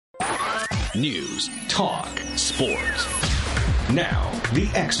News, talk, sports. Now, the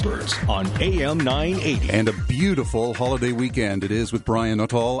experts on AM 980. And a beautiful holiday weekend it is with Brian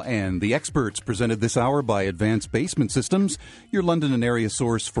Nuttall and the experts, presented this hour by Advanced Basement Systems, your London and area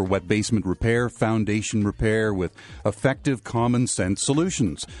source for wet basement repair, foundation repair with effective common sense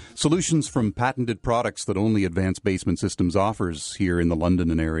solutions. Solutions from patented products that only Advanced Basement Systems offers here in the London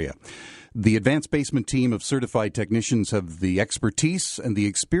and area. The Advanced Basement team of certified technicians have the expertise and the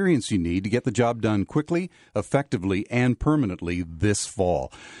experience you need to get the job done quickly, effectively, and permanently this fall.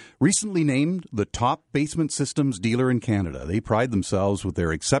 Recently named the top basement systems dealer in Canada, they pride themselves with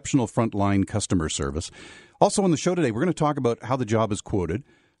their exceptional frontline customer service. Also on the show today, we're going to talk about how the job is quoted,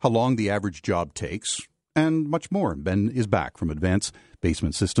 how long the average job takes, and much more. Ben is back from Advanced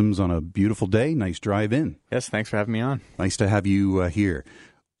Basement Systems on a beautiful day. Nice drive in. Yes, thanks for having me on. Nice to have you here.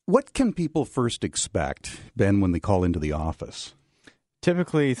 What can people first expect, Ben, when they call into the office?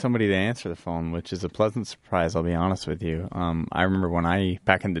 Typically, somebody to answer the phone, which is a pleasant surprise, I'll be honest with you. I remember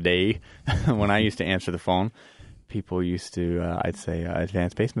back in the day, when I used to answer the phone, people used to, I'd say,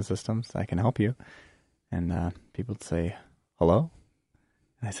 Advanced Basement Systems, I can help you. And people would say, hello?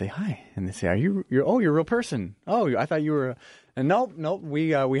 And I say, hi. And they say, you're a real person. Oh, I thought you were... And nope,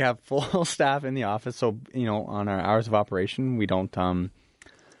 we have full staff in the office. So, on our hours of operation, we don't...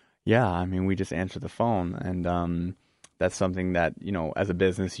 we just answer the phone, and that's something that, as a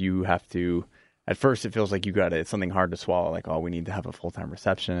business, you have to, at first it feels like it's something hard to swallow, like, oh, we need to have a full-time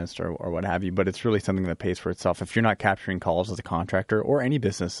receptionist or what have you, but it's really something that pays for itself. If you're not capturing calls as a contractor, or any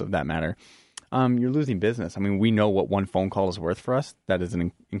business of that matter, you're losing business. I mean, we know what one phone call is worth for us. That is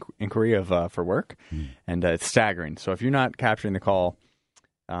an inquiry for work, and it's staggering. So if you're not capturing the call,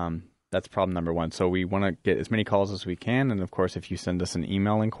 that's problem number one. So we want to get as many calls as we can. And, of course, if you send us an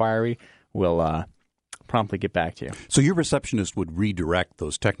email inquiry, we'll promptly get back to you. So your receptionist would redirect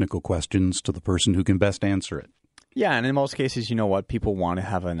those technical questions to the person who can best answer it. Yeah, and in most cases, people want to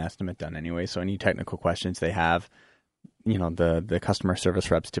have an estimate done anyway. So any technical questions they have, the customer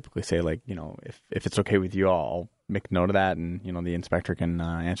service reps typically say, like, if it's okay with you, I'll make note of that, and the inspector can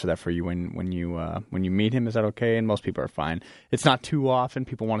answer that for you when you meet him. Is that okay? And most people are fine. It's not too often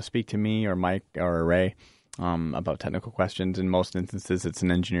people want to speak to me or Mike or Ray about technical questions. In most instances, it's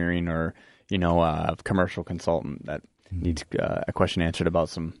an engineering or a commercial consultant that needs a question answered about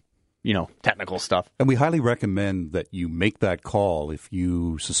some technical stuff. And we highly recommend that you make that call if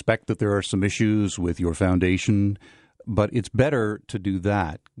you suspect that there are some issues with your foundation. But it's better to do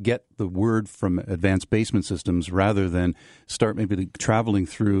that, get the word from Advanced Basement Systems rather than start maybe traveling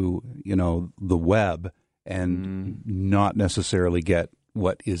through, the web and not necessarily get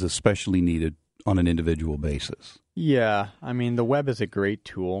what is especially needed on an individual basis. Yeah, I mean, the web is a great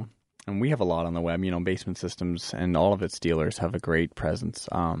tool, and we have a lot on the web. Basement Systems and all of its dealers have a great presence,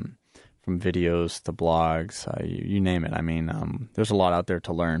 from videos to blogs, you name it. I mean, there's a lot out there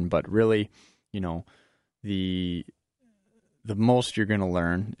to learn, but really, the most you're going to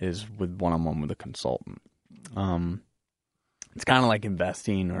learn is with one-on-one with a consultant. It's kind of like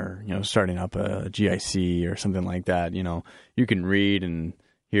investing or, starting up a GIC or something like that. You can read and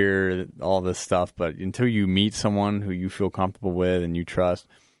hear all this stuff, but until you meet someone who you feel comfortable with and you trust,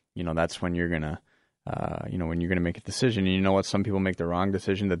 that's when you're going to, when you're going to make a decision. And you know what? Some people make the wrong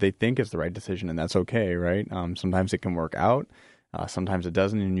decision that they think is the right decision, and that's okay, right? Sometimes it can work out. Sometimes it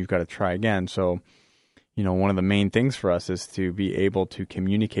doesn't, and you've got to try again. So, one of the main things for us is to be able to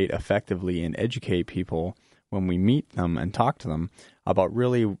communicate effectively and educate people when we meet them and talk to them about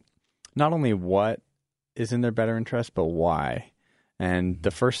really not only what is in their better interest, but why. And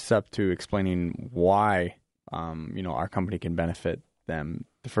the first step to explaining why, our company can benefit them,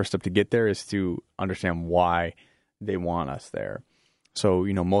 the first step to get there is to understand why they want us there. So,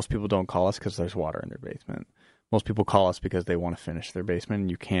 most people don't call us because there's water in their basement. Most people call us because they want to finish their basement, and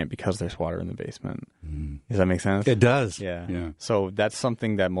you can't because there's water in the basement. Does that make sense? It does. Yeah. So that's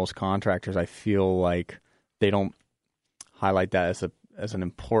something that most contractors, I feel like, they don't highlight that as an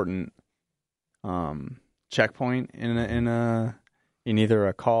important checkpoint in either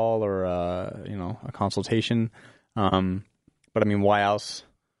a call or a consultation. But I mean, why else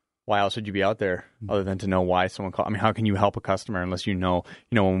would you be out there other than to know why someone called? I mean, how can you help a customer unless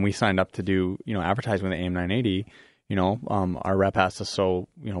when we signed up to do, advertising with the AM 980, our rep asked us, so,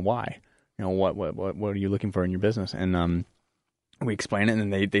 why? What are you looking for in your business? And we explain it,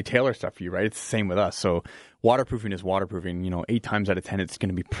 and then they tailor stuff for you, right? It's the same with us. So waterproofing is waterproofing. 8 times out of 10, it's going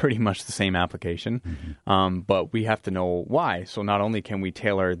to be pretty much the same application. But we have to know why. So not only can we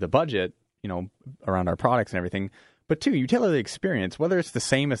tailor the budget, around our products and everything, But two, you tailor the experience. Whether it's the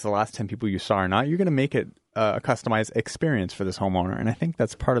same as the last 10 people you saw or not, you're going to make it a customized experience for this homeowner. And I think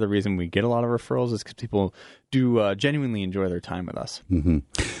that's part of the reason we get a lot of referrals is because people do genuinely enjoy their time with us. Mm-hmm.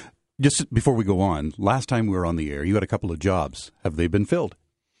 Just before we go on, last time we were on the air, you had a couple of jobs. Have they been filled?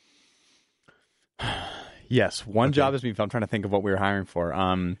 Yes. One job has been filled. I'm trying to think of what we were hiring for.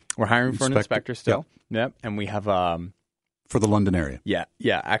 We're hiring for an inspector still. Yep. And we have... for the London area? Yeah.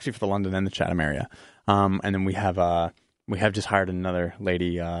 Actually for the London and the Chatham area. And then we have just hired another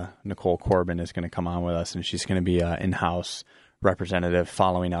lady, Nicole Corbin is going to come on with us, and she's going to be an in-house representative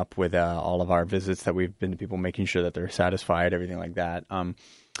following up with all of our visits that we've been to people, making sure that they're satisfied, everything like that.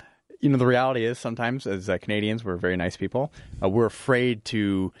 The reality is sometimes as Canadians, we're very nice people. We're afraid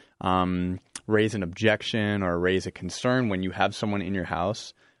to raise an objection or raise a concern when you have someone in your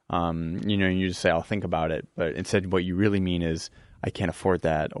house. You just say, I'll think about it. But instead, what you really mean is, I can't afford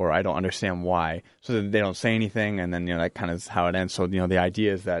that, or I don't understand why. So they don't say anything, and then that kind of is how it ends. So the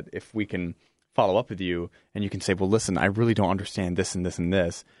idea is that if we can follow up with you, and you can say, well, listen, I really don't understand this and this and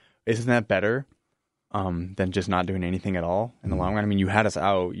this. Isn't that better than just not doing anything at all in the long run? I mean, you had us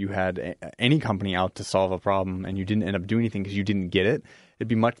out. You had any company out to solve a problem, and you didn't end up doing anything because you didn't get it. It'd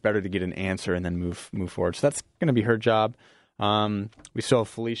be much better to get an answer and then move forward. So that's going to be her job. We still have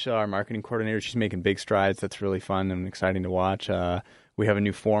Felicia, our marketing coordinator. She's making big strides. That's really fun and exciting to watch. We have a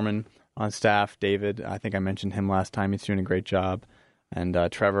new foreman on staff, David. I think I mentioned him last time. He's doing a great job. And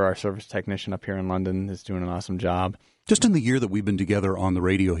Trevor, our service technician up here in London, is doing an awesome job. Just in the year that we've been together on the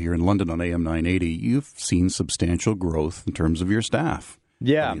radio here in London on AM 980, you've seen substantial growth in terms of your staff.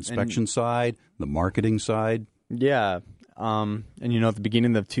 Yeah. On the inspection side, the marketing side. Yeah. And at the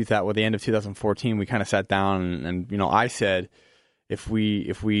beginning of the end of 2014, we kind of sat down and I said, if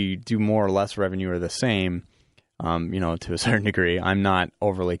we do more or less revenue or the same, to a certain degree, I'm not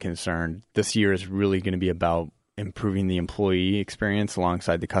overly concerned. This year is really going to be about improving the employee experience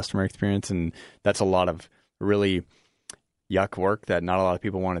alongside the customer experience. And that's a lot of really yuck work that not a lot of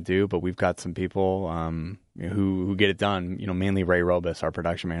people want to do, but we've got some people, who get it done, mainly Ray Robus, our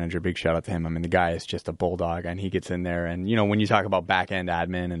production manager. Big shout out to him. I mean, the guy is just a bulldog, and he gets in there. And, when you talk about back-end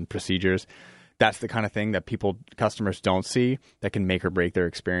admin and procedures, that's the kind of thing that customers don't see that can make or break their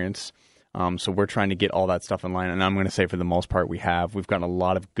experience. So we're trying to get all that stuff in line. And I'm going to say for the most part, we've gotten a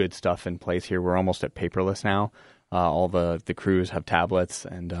lot of good stuff in place here. We're almost at paperless now. All the crews have tablets,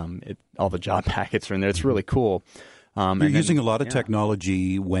 and all the job packets are in there. It's really cool. You're using a lot of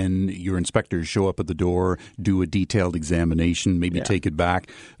technology when your inspectors show up at the door, do a detailed examination, maybe take it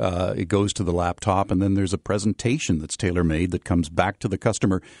back. It goes to the laptop, and then there's a presentation that's tailor-made that comes back to the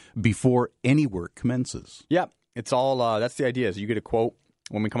customer before any work commences. Yeah, it's all that's the idea. Is you get a quote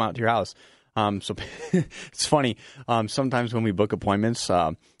when we come out to your house. So it's funny. Sometimes when we book appointments,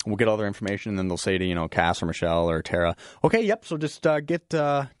 we'll get all their information, and then they'll say to, Cass or Michelle or Tara, okay, yep, so just get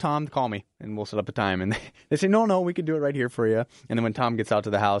Tom to call me, and we'll set up a time. And they say, no, we can do it right here for you. And then when Tom gets out to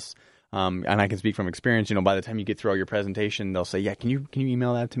the house, and I can speak from experience, by the time you get through all your presentation, they'll say, yeah, can you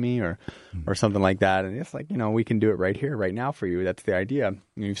email that to me or something like that? And it's like, we can do it right here, right now for you. That's the idea.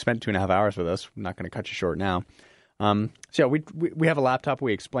 You've spent 2.5 hours with us. I'm not going to cut you short now. We have a laptop.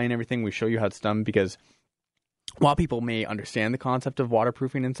 We explain everything. We show you how it's done because while people may understand the concept of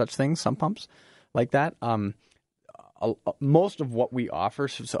waterproofing and such things, sump pumps like that, most of what we offer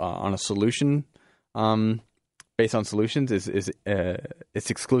on a solution, based on solutions, is it's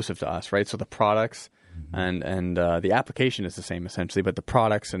exclusive to us, right? So the products and the application is the same essentially, but the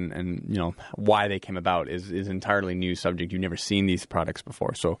products and why they came about is entirely new subject. You've never seen these products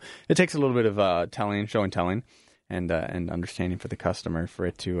before, so it takes a little bit of show and telling. And understanding for the customer for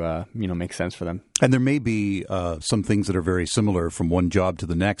it to make sense for them. And there may be some things that are very similar from one job to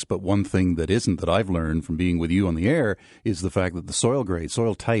the next, but one thing that isn't that I've learned from being with you on the air is the fact that the soil grade,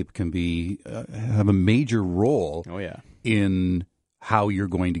 soil type can be have a major role in how you're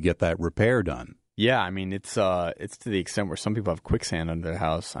going to get that repair done. Yeah, I mean it's to the extent where some people have quicksand under their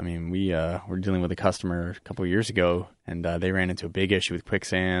house. I mean we were dealing with a customer a couple of years ago, and they ran into a big issue with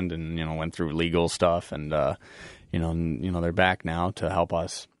quicksand, and went through legal stuff, and they're back now to help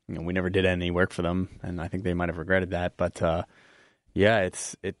us. We never did any work for them, and I think they might have regretted that. But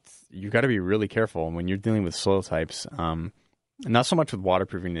it's you got to be really careful when you're dealing with soil types. Not so much with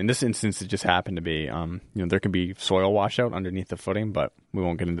waterproofing. In this instance, it just happened to be, there can be soil washout underneath the footing, but we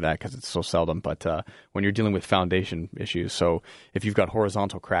won't get into that because it's so seldom. But when you're dealing with foundation issues, so if you've got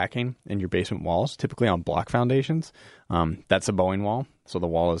horizontal cracking in your basement walls, typically on block foundations, that's a bowing wall, so the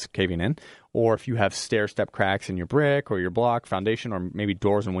wall is caving in. Or if you have stair-step cracks in your brick or your block foundation, or maybe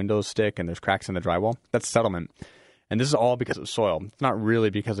doors and windows stick and there's cracks in the drywall, that's settlement. And this is all because of soil. It's not really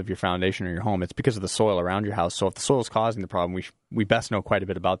because of your foundation or your home. It's because of the soil around your house. So if the soil is causing the problem, we best know quite a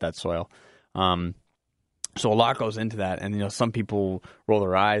bit about that soil. So a lot goes into that. And, some people roll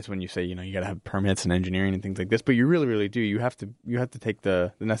their eyes when you say, you got to have permits and engineering and things like this. But you really, really do. You have to take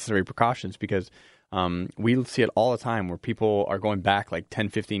the necessary precautions because we see it all the time where people are going back like 10,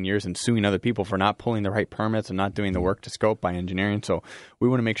 15 years and suing other people for not pulling the right permits and not doing the work to scope by engineering. So we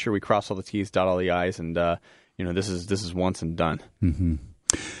want to make sure we cross all the T's, dot all the I's, and this is once and done. Mm-hmm.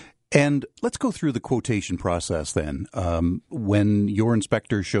 And let's go through the quotation process then. When your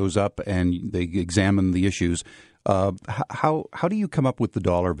inspector shows up and they examine the issues, how do you come up with the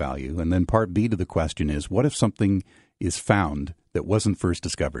dollar value? And then part B to the question is, what if something is found that wasn't first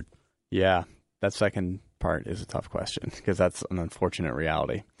discovered? Yeah, that second part is a tough question because that's an unfortunate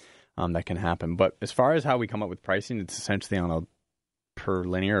reality that can happen. But as far as how we come up with pricing, it's essentially on a per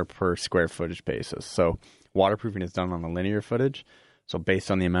linear or per square footage basis. So waterproofing is done on a linear footage. So based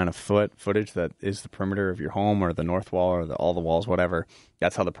on the amount of footage that is the perimeter of your home or the north wall or all the walls, whatever,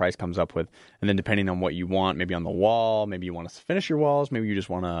 that's how the price comes up with. And then depending on what you want, maybe on the wall, maybe you want to finish your walls, maybe you just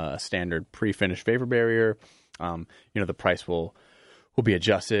want a standard pre-finished vapor barrier, the price will be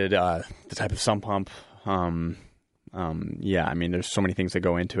adjusted, the type of sump pump. There's so many things that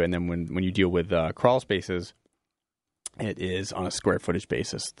go into it. And then when you deal with crawl spaces, it is on a square footage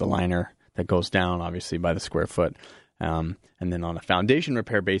basis. The liner that goes down, obviously, by the square foot. And then on a foundation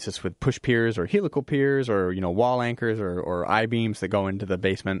repair basis with push piers or helical piers or, wall anchors or I-beams that go into the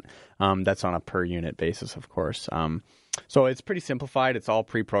basement, that's on a per unit basis, of course. So it's pretty simplified. It's all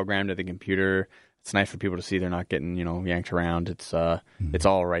pre-programmed at the computer. It's nice for people to see they're not getting, yanked around. It's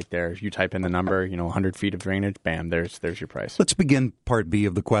all right there. You type in the number, 100 feet of drainage, bam, there's your price. Let's begin part B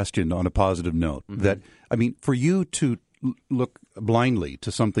of the question on a positive note. Mm-hmm. For you to look blindly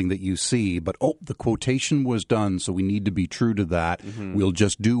to something that you see, but the quotation was done, so we need to be true to that. Mm-hmm. We'll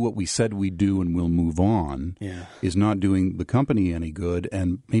just do what we said we'd do and we'll move on. Yeah. Is not doing the company any good,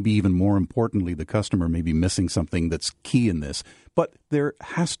 and maybe even more importantly, the customer may be missing something that's key in this. But there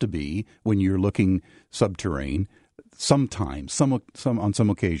has to be, when you're looking subterranean, sometimes, on some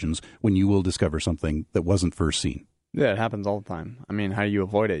occasions, when you will discover something that wasn't first seen. Yeah, it happens all the time. I mean, how do you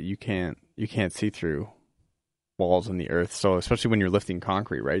avoid it? You can't see through walls in the earth. So especially when you're lifting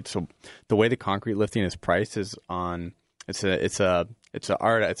concrete, right? So the way the concrete lifting is priced is on it's a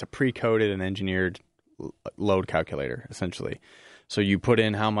pre-coded and engineered load calculator essentially. So you put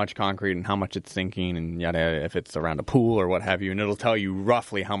in how much concrete and how much it's sinking and yada, if it's around a pool or what have you, and it'll tell you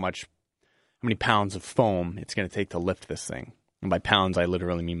roughly how many pounds of foam it's going to take to lift this thing. And by pounds, I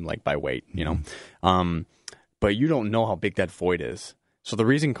literally mean like by weight, But you don't know how big that void is. So the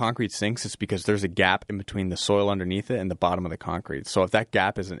reason concrete sinks is because there's a gap in between the soil underneath it and the bottom of the concrete. So if that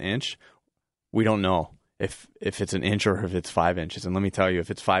gap is an inch, we don't know if it's an inch or if it's 5 inches. And let me tell you,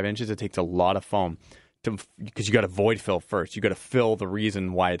 if it's 5 inches, it takes a lot of foam because you got to void fill first. You got to fill the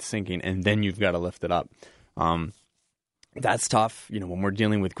reason why it's sinking, and then you've got to lift it up. That's tough. When we're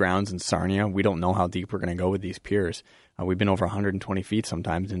dealing with grounds in Sarnia, we don't know how deep we're going to go with these piers. We've been over 120 feet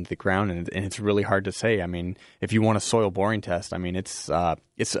sometimes into the ground, and it's really hard to say. I mean, if you want a soil boring test, I mean, it's an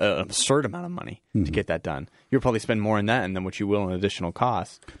absurd amount of money to get that done. You'll probably spend more on that than what you will in additional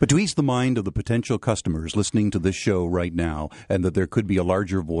costs. But to ease the mind of the potential customers listening to this show right now, and that there could be a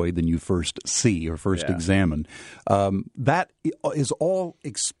larger void than you first see or first examine, that is all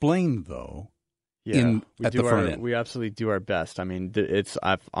explained, though. Yeah, we absolutely do our best. I mean,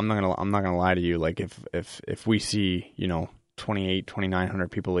 I'm not gonna lie to you. Like if we see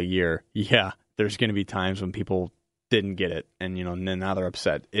 2,900 people a year, there's gonna be times when people didn't get it, and and now they're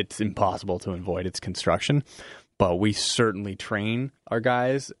upset. It's impossible to avoid. It's construction, but we certainly train our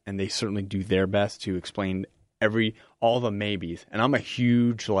guys, and they certainly do their best to explain all the maybes. And I'm a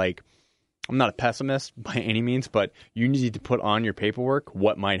huge I'm not a pessimist by any means, but you need to put on your paperwork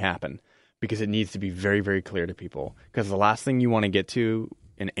what might happen. Because it needs to be very, very clear to people. Because the last thing you want to get to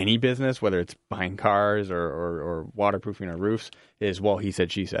in any business, whether it's buying cars or waterproofing or roofs, is, well, he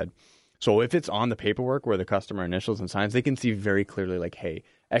said, she said. So if it's on the paperwork where the customer initials and signs, they can see very clearly, like, hey,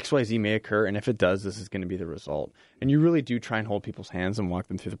 XYZ may occur, and if it does, this is going to be the result. And you really do try and hold people's hands and walk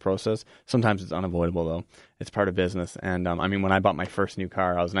them through the process. Sometimes it's unavoidable, though. It's part of business. And, when I bought my first new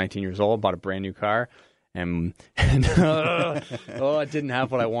car, I was 19 years old, bought a brand new car. And I didn't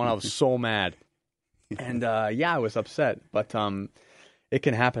have what I want. I was so mad, and I was upset. But it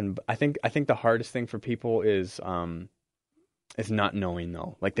can happen. I think the hardest thing for people is not knowing,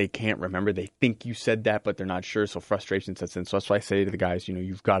 though. Like, they can't remember. They think you said that, but they're not sure. So frustration sets in. So that's why I say to the guys,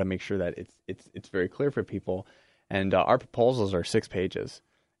 you've got to make sure that it's very clear for people. And our proposals are 6 pages.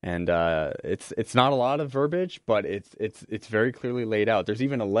 And it's not a lot of verbiage, but it's very clearly laid out. There's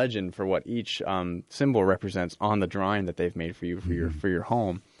even a legend for what each symbol represents on the drawing that they've made for you for your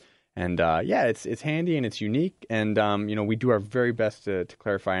home. And it's handy and it's unique. And we do our very best to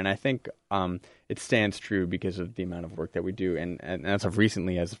clarify. And I think it stands true because of the amount of work that we do. And as of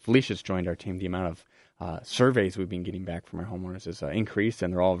recently, as Felicia's joined our team, the amount of surveys we've been getting back from our homeowners has increased,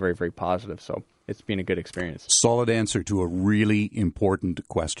 and they're all very, very positive. So it's been a good experience. Solid answer to a really important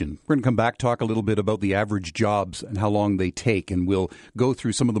question. We're going to come back, talk a little bit about the average jobs and how long they take, and we'll go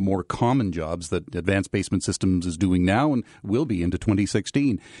through some of the more common jobs that Advanced Basement Systems is doing now and will be into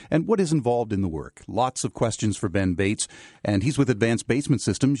 2016, and what is involved in the work. Lots of questions for Ben Bates, and he's with Advanced Basement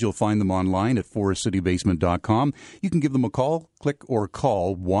Systems. You'll find them online at forestcitybasement.com. You can give them a call, click or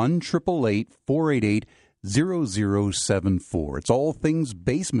call 1-888-488-0074. It's all things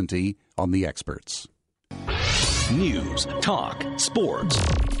basementy on The Experts. News, talk, sports.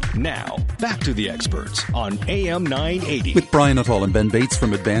 Now, back to The Experts on AM 980. With Brian Nuttall and Ben Bates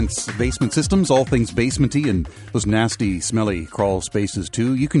from Advanced Basement Systems, all things basementy and those nasty, smelly crawl spaces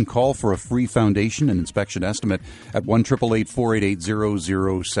too. You can call for a free foundation and inspection estimate at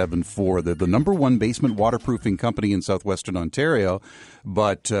 1-888-488-0074. They're the number one basement waterproofing company in southwestern Ontario,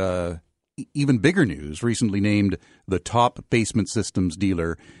 but even bigger news, recently named the top basement systems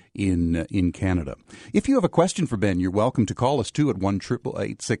dealer in Canada. If you have a question for Ben, you're welcome to call us too at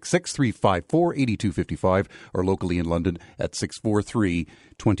 1-888-663-548255 or locally in London at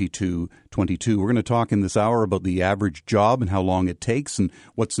 643-2222. We're going to talk in this hour about the average job and how long it takes and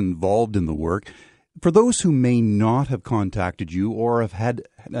what's involved in the work. For those who may not have contacted you or have had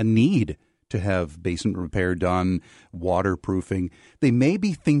a need to have basement repair done, waterproofing, they may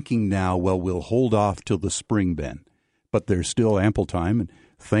be thinking now, well, we'll hold off till the spring, Ben. But there's still ample time, and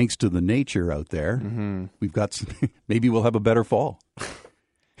thanks to the nature out there, we've got some, maybe we'll have a better fall.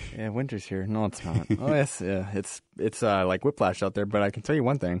 Yeah, winter's here. No, it's not. Oh, yes, yeah, it's like whiplash out there. But I can tell you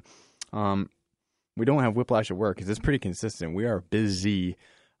one thing: we don't have whiplash at work because it's pretty consistent. We are busy.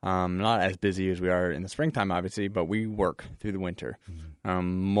 Not as busy as we are in the springtime, obviously, but we work through the winter.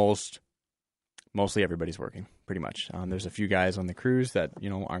 Mostly everybody's working, pretty much. There's a few guys on the crews that,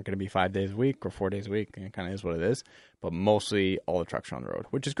 aren't going to be 5 days a week or 4 days a week. It kind of is what it is. But mostly all the trucks are on the road,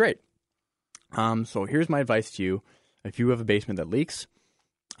 which is great. So here's my advice to you. If you have a basement that leaks,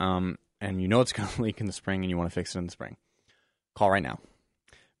 and you know it's going to leak in the spring and you want to fix it in the spring, call right now.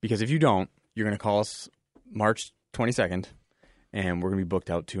 Because if you don't, you're going to call us March 22nd, and we're going to be booked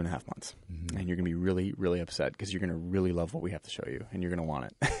out 2.5 months. And you're going to be really, really upset because you're going to really love what we have to show you, and you're going to want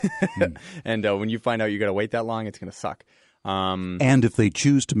it. And when you find out you got to wait that long, it's going to suck. And if they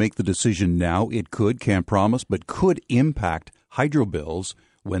choose to make the decision now, it can't promise, but could impact hydro bills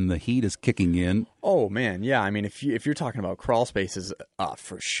when the heat is kicking in. Oh, man, yeah. I mean, if you're talking about crawl spaces,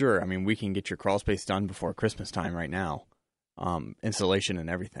 for sure. I mean, we can get your crawl space done before Christmas time right now. Insulation and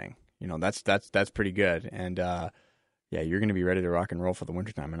everything. That's pretty good. And yeah, you're going to be ready to rock and roll for the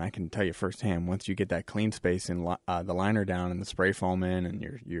wintertime. And I can tell you firsthand, once you get that clean space and the liner down and the spray foam in and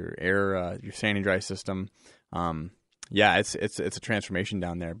your air, your sand and dry system, it's a transformation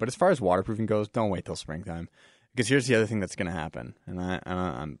down there. But as far as waterproofing goes, don't wait till springtime. Because here's the other thing that's going to happen. And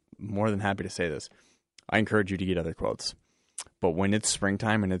I'm more than happy to say this. I encourage you to get other quotes. But when it's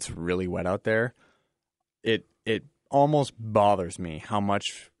springtime and it's really wet out there, it almost bothers me how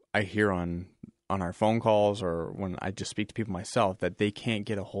much I hear on our phone calls or when I just speak to people myself that they can't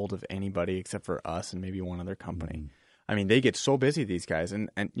get a hold of anybody except for us and maybe one other company. I mean, they get so busy, these guys, and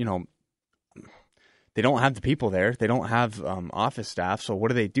they don't have the people there. They don't have office staff. So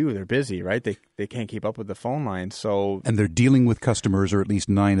what do? They're busy, right? They can't keep up with the phone lines. And they're dealing with customers, or at least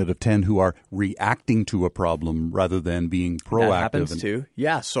 9 out of 10, who are reacting to a problem rather than being proactive. That happens too.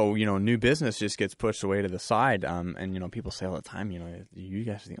 Yeah. So, new business just gets pushed away to the side. And people say all the time, you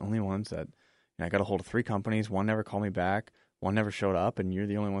guys are the only ones that, I got a hold of 3 companies. One never called me back. One never showed up, and you're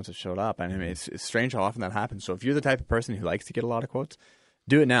the only ones that showed up. And I mean, it's strange how often that happens. So if you're the type of person who likes to get a lot of quotes,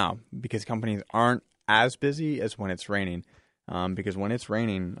 do it now because companies aren't as busy as when it's raining. Because when it's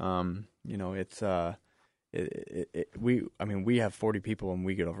raining, we have 40 people and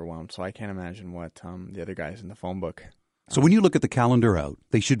we get overwhelmed. So I can't imagine what the other guys in the phone book. So when you look at the calendar out,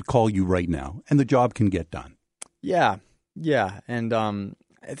 they should call you right now, and the job can get done. Yeah, and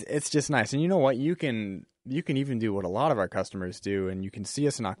it's just nice. And you know what? You can even do what a lot of our customers do, and you can see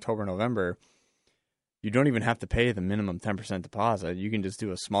us in October, November. You don't even have to pay the minimum 10% deposit. You can just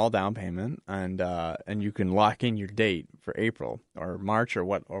do a small down payment, and you can lock in your date for April or March or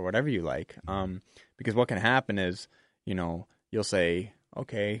whatever you like. Because what can happen is, you'll say,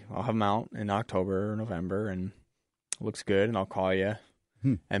 okay, I'll have them out in October or November, and it looks good, and I'll call you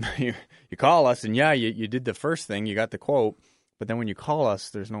And you call us, and you did the first thing, you got the quote, but then when you call us,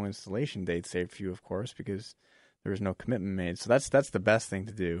 there's no installation date saved for you, of course, because there was no commitment made. So that's the best thing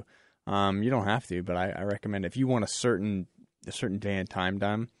to do. You don't have to, but I recommend if you want a certain day and time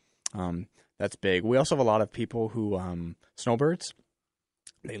done, that's big. We also have a lot of people who snowbirds.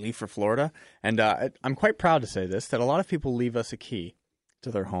 They leave for Florida, and I'm quite proud to say this, that a lot of people leave us a key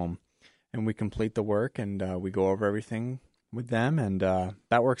to their home, and we complete the work, and we go over everything with them, and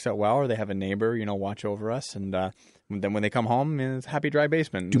that works out well. Or they have a neighbor, watch over us, and then when they come home, it's happy dry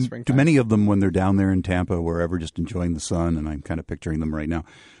basement in the springtime. Do many of them, when they're down there in Tampa, wherever, just enjoying the sun, and I'm kind of picturing them right now,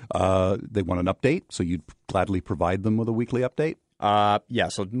 they want an update, so you'd gladly provide them with a weekly update? Yeah,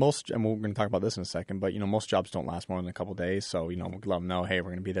 so most, and we're going to talk about this in a second, but, most jobs don't last more than a couple of days. So, we'll let them know, hey, we're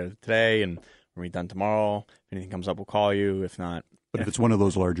going to be there today and we're going to be done tomorrow. If anything comes up, we'll call you. If not. But if it's one of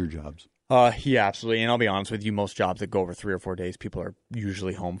those larger jobs. Yeah, absolutely. And I'll be honest with you, most jobs that go over 3 or 4 days, people are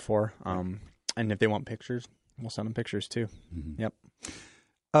usually home for. And if they want pictures, we'll send them pictures too. Mm-hmm. Yep.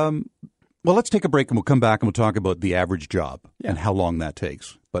 Well, let's take a break and we'll come back and we'll talk about the average job and how long that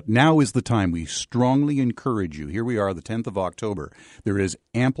takes. But now is the time. We strongly encourage you. Here we are, the 10th of October. There is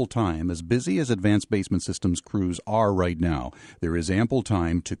ample time, as busy as Advanced Basement Systems crews are right now, there is ample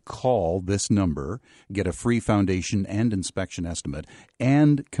time to call this number, get a free foundation and inspection estimate,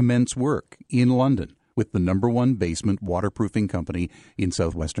 and commence work in London with the #1 basement waterproofing company in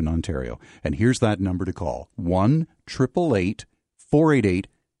southwestern Ontario. And here's that number to call,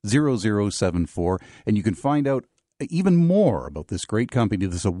 1-888-488-0074. And you can find out even more about this great company,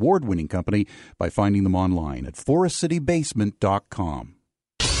 this award-winning company, by finding them online at forestcitybasement.com.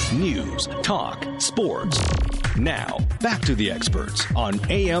 News, talk, sports. Now, back to the experts on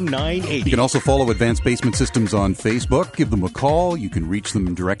AM 980. You can also follow Advanced Basement Systems on Facebook. Give them a call. You can reach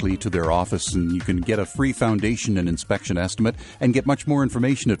them directly to their office, and you can get a free foundation and inspection estimate and get much more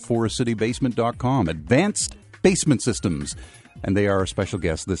information at forestcitybasement.com. Advanced Basement Systems. And they are our special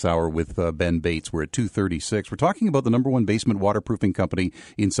guest this hour with Ben Bates. We're at 2:36. We're talking about the #1 basement waterproofing company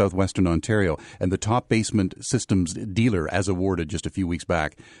in southwestern Ontario and the top basement systems dealer as awarded just a few weeks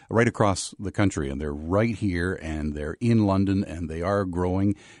back right across the country. And they're right here and they're in London and they are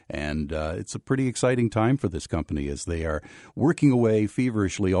growing. And it's a pretty exciting time for this company as they are working away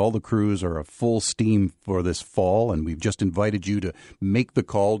feverishly. All the crews are at full steam for this fall. And we've just invited you to make the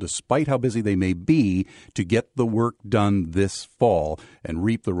call, despite how busy they may be, to get the work done this fall and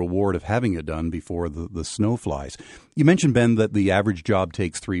reap the reward of having it done before the snow flies. You mentioned, Ben, that the average job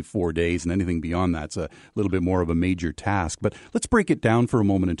takes 3-4 days, and anything beyond that's a little bit more of a major task. But let's break it down for a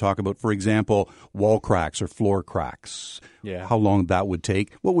moment and talk about, for example, wall cracks or floor cracks. Yeah. How long that would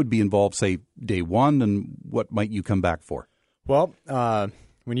take. What would be involved, say, day one, and what might you come back for? Well,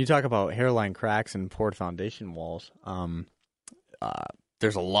 when you talk about hairline cracks and poured foundation walls,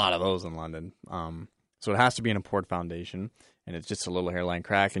 there's a lot of those in London. So it has to be in a poured foundation, and it's just a little hairline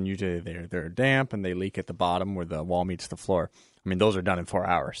crack, and usually they're damp and they leak at the bottom where the wall meets the floor. I mean, those are done in 4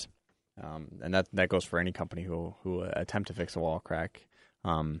 hours, and that goes for any company who attempt to fix a wall crack.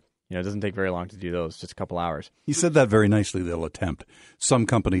 It doesn't take very long to do those, just a couple hours. You said that very nicely, they'll attempt. Some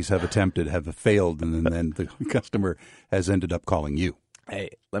companies have attempted, have failed, and then the customer has ended up calling you. Hey,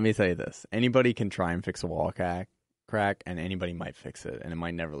 let me tell you this. Anybody can try and fix a wall crack, and anybody might fix it, and it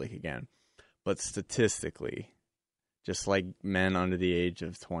might never leak again. But statistically, just like men under the age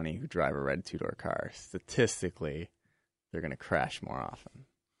of 20 who drive a red two-door car, statistically, they're going to crash more often.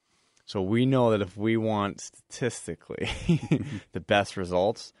 So we know that if we want statistically the best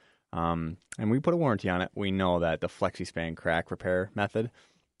results, and we put a warranty on it, we know that the FlexiSpan crack repair method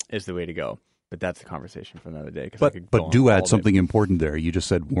is the way to go. But that's a conversation for another day. But do add something important there. You just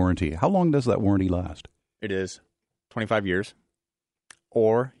said warranty. How long does that warranty last? It is 25 years.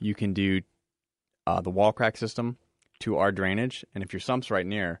 Or you can do the wall crack system to our drainage. And if your sump's right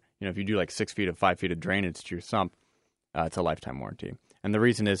near, if you do like 6 feet of 5 feet of drainage to your sump, it's a lifetime warranty. And the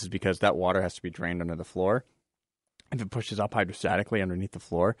reason is because that water has to be drained under the floor. If it pushes up hydrostatically underneath the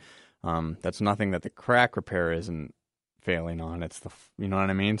floor, that's nothing that the crack repair isn't failing on. It's you know what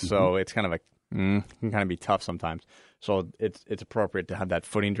I mean? Mm-hmm. So it's kind of it can kind of be tough sometimes. So it's appropriate to have that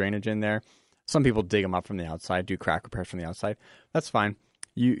footing drainage in there. Some people dig them up from the outside, do crack repairs from the outside. That's fine.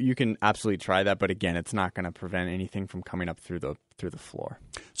 You can absolutely try that, but again, it's not going to prevent anything from coming up through the floor.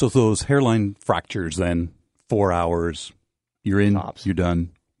 So those hairline fractures, then 4 hours, you're in, Tops. You're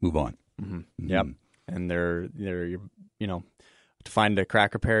done, move on. Mm-hmm. Mm-hmm. Yep, and they're to find a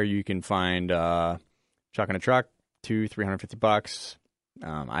crack repair, you can find Chuck in a Truck, $200-$350.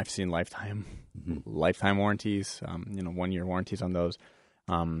 I've seen lifetime warranties, 1 year warranties on those.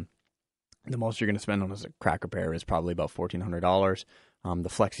 The most you're going to spend on a crack repair is probably about $1,400. The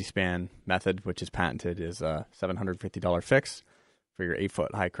FlexiSpan method, which is patented, is a $750 fix for your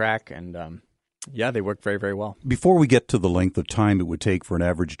 8-foot high crack. And yeah, they work very, very well. Before we get to the length of time it would take for an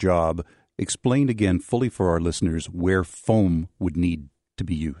average job, explain again fully for our listeners where foam would need to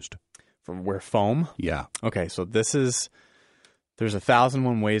be used. From where foam? Yeah. Okay, so there's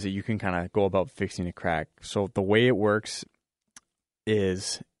 1,001 ways that you can kind of go about fixing a crack. So the way it works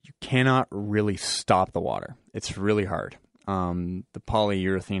is you cannot really stop the water. It's really hard. The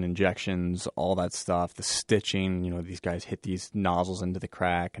polyurethane injections, all that stuff, the stitching, these guys hit these nozzles into the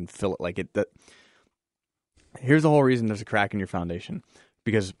crack and fill it like it. Here's the whole reason there's a crack in your foundation,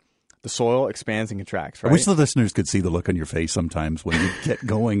 because the soil expands and contracts, right? I wish the listeners could see the look on your face sometimes when you get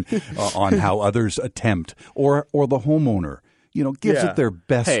going on how others attempt, or the homeowner, gives it their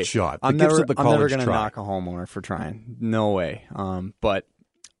best shot. I'm never going to knock a homeowner for trying. No way. But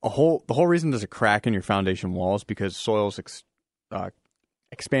the whole reason there's a crack in your foundation wall is because soils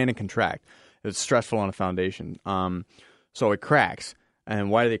expand and contract. It's stressful on a foundation. So it cracks.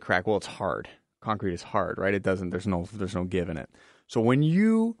 And why do they crack? Well, it's hard. Concrete is hard, right? It doesn't. There's no give in it. So when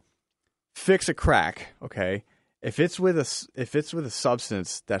you fix a crack, okay, if it's with a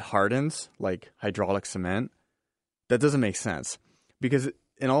substance that hardens, like hydraulic cement, that doesn't make sense, because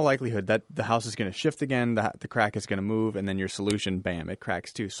in all likelihood that the house is going to shift again, the crack is going to move, and then your solution, bam, it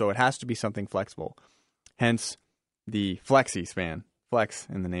cracks too. So it has to be something flexible. Hence the FlexiSpan, flex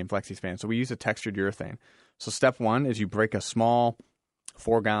in the name FlexiSpan. So we use a textured urethane. So step one is you break a small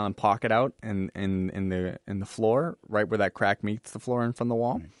 4-gallon pocket out in the floor, right where that crack meets the floor and from the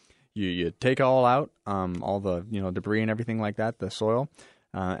wall. You take it all out, all the debris and everything like that, the soil,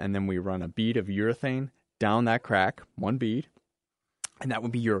 and then we run a bead of urethane down that crack, one bead, and that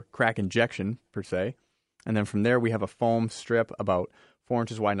would be your crack injection per se. And then from there we have a foam strip about 4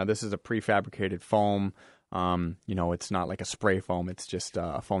 inches wide. Now this is a prefabricated foam. It's not like a spray foam. It's just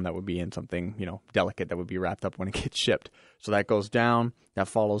a foam that would be in something, delicate that would be wrapped up when it gets shipped. So that goes down, that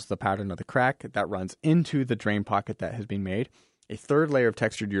follows the pattern of the crack, that runs into the drain pocket that has been made. A third layer of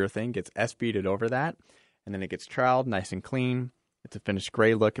textured urethane gets S-beaded over that, and then it gets troweled nice and clean. It's a finished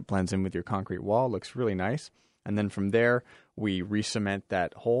gray look. It blends in with your concrete wall. It looks really nice. And then from there, we re-cement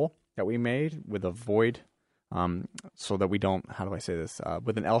that hole that we made with a void, so that we don't, how do I say this,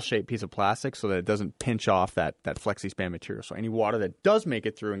 with an L-shaped piece of plastic so that it doesn't pinch off that FlexiSpan material. So any water that does make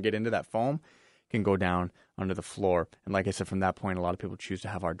it through and get into that foam can go down under the floor. And like I said, from that point, a lot of people choose to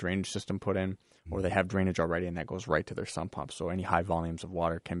have our drainage system put in, or they have drainage already, and that goes right to their sump pump. So any high volumes of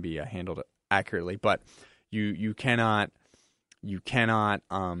water can be handled accurately. But you cannot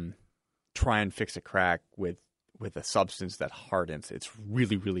try and fix a crack with a substance that hardens. It's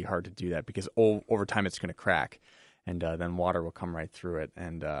really, really hard to do that, because over time it's going to crack, and then water will come right through it.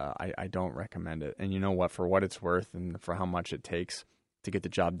 And I don't recommend it. And you know what? For what it's worth and for how much it takes to get the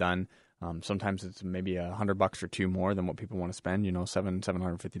job done, sometimes it's maybe $100 or two more than what people want to spend.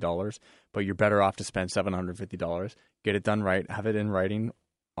 $750. But you're better off to spend $750, get it done right, have it in writing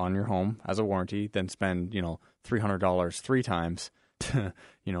on your home as a warranty, than spend $300 3 times.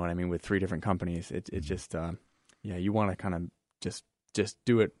 You know what I mean? With 3 different companies, it just you want to kind of just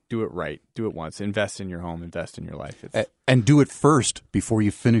do it right, do it once, invest in your home, invest in your life, and do it first before you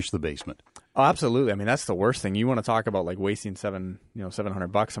finish the basement. Oh, absolutely. I mean, that's the worst thing. You want to talk about like wasting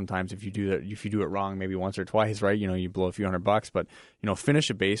 $700 sometimes if you do that. If you do it wrong, maybe once or twice, right? You blow a few $100, but finish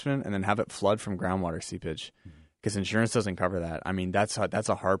a basement and then have it flood from groundwater seepage, because insurance doesn't cover that. I mean, that's a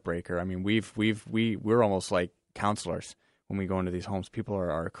heartbreaker. I mean, we're almost like counselors when we go into these homes. People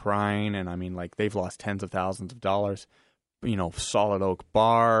are crying, and I mean, like, they've lost tens of thousands of dollars. Solid oak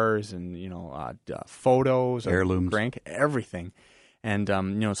bars and photos, heirlooms, everything. And,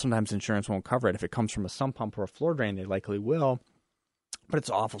 sometimes insurance won't cover it. If it comes from a sump pump or a floor drain, they likely will. But it's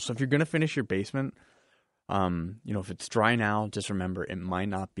awful. So if you're going to finish your basement, if it's dry now, just remember it might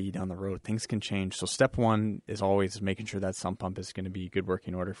not be down the road. Things can change. So step one is always making sure that sump pump is going to be good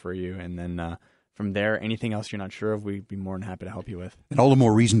working order for you. And then from there, anything else you're not sure of, we'd be more than happy to help you with. And all the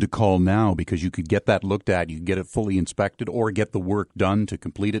more reason to call now, because you could get that looked at, you could get it fully inspected, or get the work done to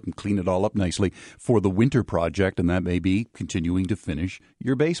complete it and clean it all up nicely for the winter project, and that may be continuing to finish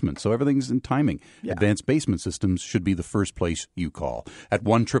your basement. So everything's in timing. Yeah. Advanced Basement Systems should be the first place you call at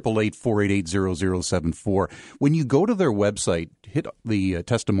 1-888-488-0074. When you go to their website, hit the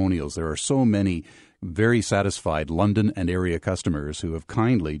testimonials. There are so many very satisfied London and area customers who have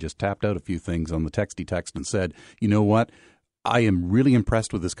kindly just tapped out a few things on the texty text and said, you know what, I am really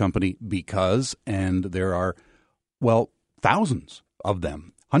impressed with this company because, and there are, thousands of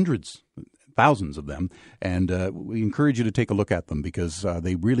them, hundreds. thousands of them, and we encourage you to take a look at them because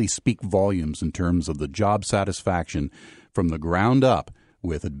they really speak volumes in terms of the job satisfaction from the ground up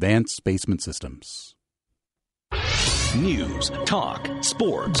with Advanced Basement Systems. News, talk,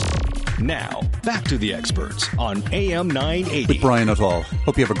 sports. Now, back to the experts on AM 980. With Brian Nuttall.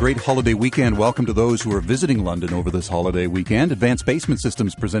 Hope you have a great holiday weekend. Welcome to those who are visiting London over this holiday weekend. Advanced Basement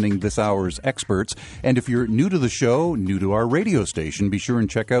Systems presenting this hour's experts. And if you're new to the show, new to our radio station, be sure and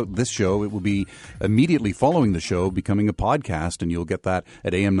check out this show. It will be immediately following the show becoming a podcast, and you'll get that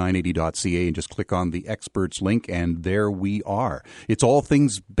at am980.ca and just click on the experts link, and there we are. It's all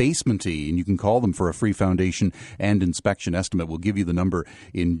things basement-y, and you can call them for a free foundation and inspection estimate. We'll give you the number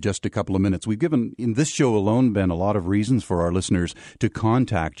in just a couple of minutes. We've given, in this show alone, Ben, a lot of reasons for our listeners to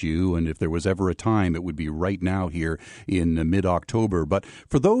contact you, and if there was ever a time, it would be right now here in mid-October. But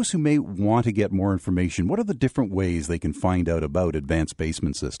for those who may want to get more information, what are the different ways they can find out about Advanced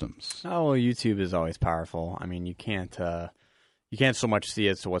Basement Systems? Oh, well, YouTube is always powerful. I mean, you can't so much see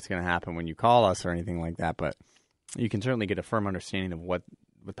as to what's going to happen when you call us or anything like that, but you can certainly get a firm understanding of what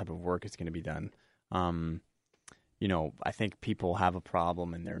type of work is going to be done. I think people have a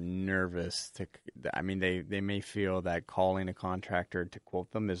problem and they're nervous they may feel that calling a contractor to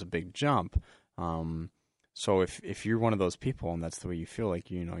quote them is a big jump. So if you're one of those people and that's the way you feel,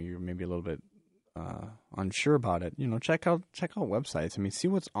 like, you're maybe a little bit unsure about it, check out websites. I mean, see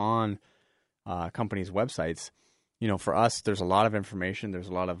what's on companies' websites. For us, there's a lot of information. There's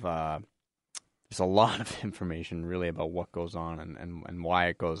a lot of information really about what goes on and why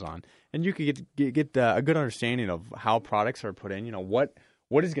it goes on. And you could get a good understanding of how products are put in. What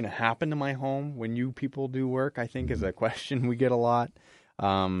is going to happen to my home when you people do work, I think, is a question we get a lot.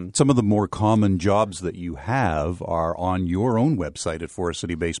 Some of the more common jobs that you have are on your own website at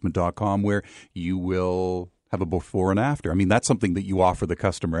forestcitybasement.com, where you will have a before and after. I mean, that's something that you offer the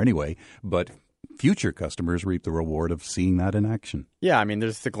customer anyway, but future customers reap the reward of seeing that in action. Yeah, I mean,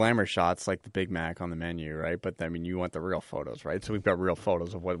 there's the glamour shots like the Big Mac on the menu, right? But I mean, you want the real photos, right? So we've got real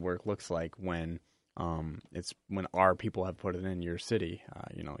photos of what work looks like when when our people have put it in your city.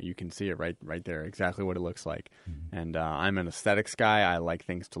 You can see it right there, exactly what it looks like. Mm-hmm. And I'm an aesthetics guy. I like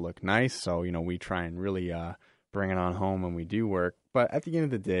things to look nice, so we try and really bring it on home when we do work. But at the end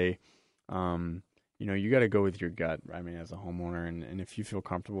of the day, you got to go with your gut. I mean, as a homeowner, and if you feel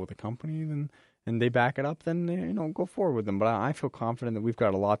comfortable with the company, and they back it up, then go forward with them. But I feel confident that we've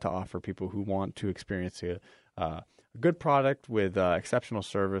got a lot to offer people who want to experience a good product with exceptional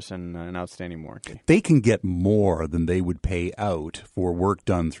service and an outstanding warranty. They can get more than they would pay out for work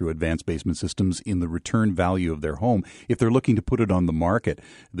done through Advanced Basement Systems in the return value of their home if they're looking to put it on the market.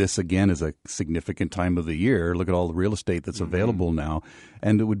 This, again, is a significant time of the year. Look at all the real estate that's available now.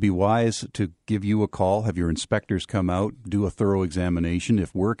 And it would be wise to give you a call, have your inspectors come out, do a thorough examination.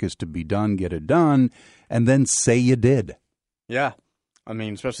 If work is to be done, get it done, and then say you did. Yeah. I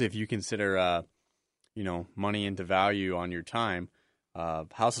mean, especially if you consider money into value on your time.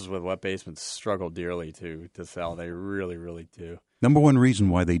 Houses with wet basements struggle dearly to sell. They really, really do. Number one reason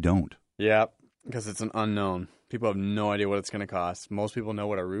why they don't. Yeah, because it's an unknown. People have no idea what it's going to cost. Most people know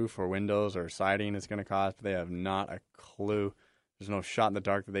what a roof or windows or siding is going to cost, but they have not a clue. There's no shot in the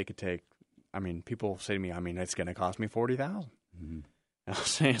dark that they could take. I mean, people say to me, it's going to cost me $40,000. Mm-hmm. And I'll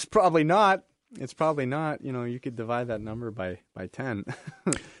say, it's probably not. It's probably not. You could divide that number by 10.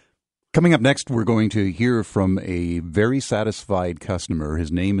 Coming up next, we're going to hear from a very satisfied customer. His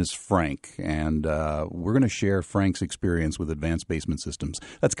name is Frank, and we're going to share Frank's experience with Advanced Basement Systems.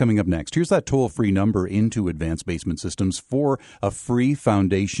 That's coming up next. Here's that toll-free number into Advanced Basement Systems for a free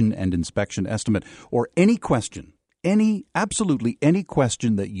foundation and inspection estimate, or any question, absolutely any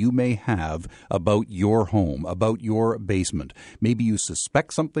question that you may have about your home, about your basement. Maybe you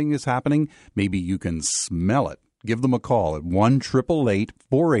suspect something is happening. Maybe you can smell it. Give them a call at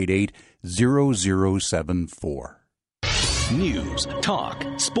 1-888-488-0074. News, talk,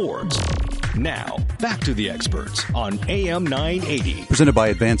 sports. Now, back to the experts on AM 980. Presented by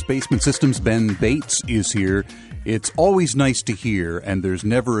Advanced Basement Systems, Ben Bates is here. It's always nice to hear, and there's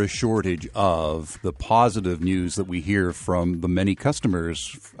never a shortage of the positive news that we hear from the many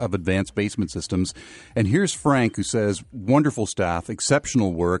customers of Advanced Basement Systems. And here's Frank, who says, wonderful staff,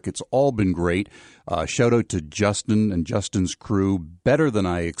 exceptional work. It's all been great. Shout out to Justin and Justin's crew. Better than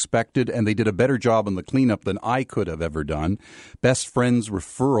I expected, and they did a better job on the cleanup than I could have ever done. Best friends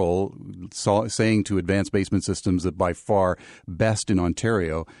referral, saying to Advanced Basement Systems that by far best in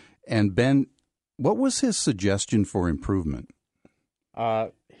Ontario. And Ben, what was his suggestion for improvement?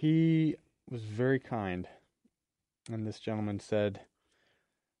 He was very kind. And this gentleman said,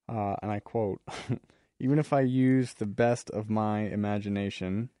 and I quote, even if I use the best of my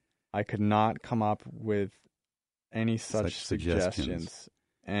imagination, I could not come up with any such suggestions.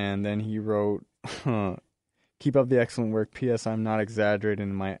 And then he wrote, keep up the excellent work. P.S. I'm not exaggerating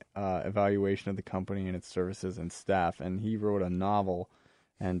in my evaluation of the company and its services and staff. And he wrote a novel.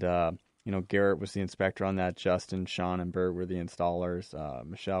 And, Garrett was the inspector on that. Justin, Sean, and Bert were the installers.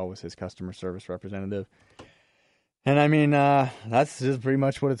 Michelle was his customer service representative. And I mean, that's just pretty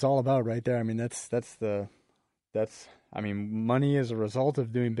much what it's all about right there. I mean, money is a result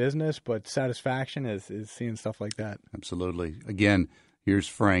of doing business, but satisfaction is seeing stuff like that. Absolutely. Again, here's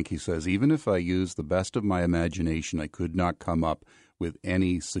Frank. He says, even if I used the best of my imagination, I could not come up with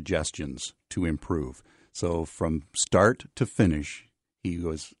any suggestions to improve. So from start to finish, he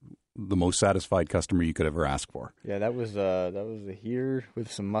was the most satisfied customer you could ever ask for. Yeah, that was a heater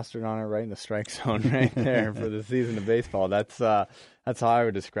with some mustard on it, right in the strike zone, right there for the season of baseball. That's how I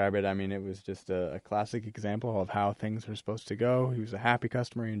would describe it. I mean, it was just a classic example of how things are supposed to go. He was a happy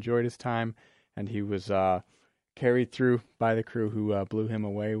customer. He enjoyed his time, and he was carried through by the crew who blew him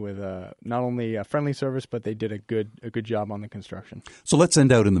away with not only a friendly service, but they did a good job on the construction. So let's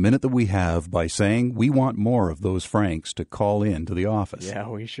end out in the minute that we have by saying we want more of those Franks to call in to the office. Yeah,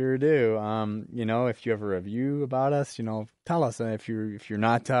 we sure do. If you have a review about us, tell us. And if you're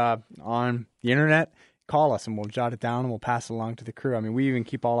not on the internet, call us and we'll jot it down and we'll pass it along to the crew. I mean, we even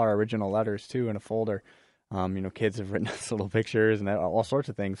keep all our original letters too in a folder. Kids have written us little pictures and all sorts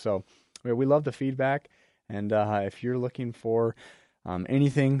of things. So we love the feedback. And if you're looking for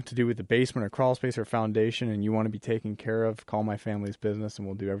anything to do with the basement or crawl space or foundation and you want to be taken care of, call My Family's Business and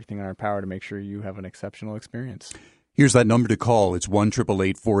we'll do everything in our power to make sure you have an exceptional experience. Here's that number to call. It's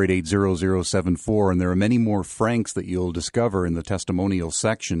 1-888-488-0074, and there are many more Franks that you'll discover in the testimonial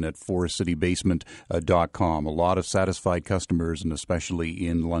section at forestcitybasement.com. A lot of satisfied customers, and especially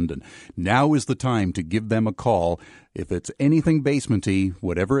in London. Now is the time to give them a call. If it's anything basement-y,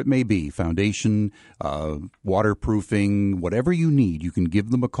 whatever it may be, foundation, waterproofing, whatever you need, you can give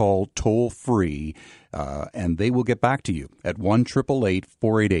them a call toll-free, and they will get back to you at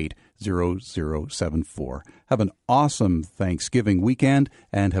 1-888-488-0074. Have an awesome Thanksgiving weekend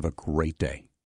and have a great day.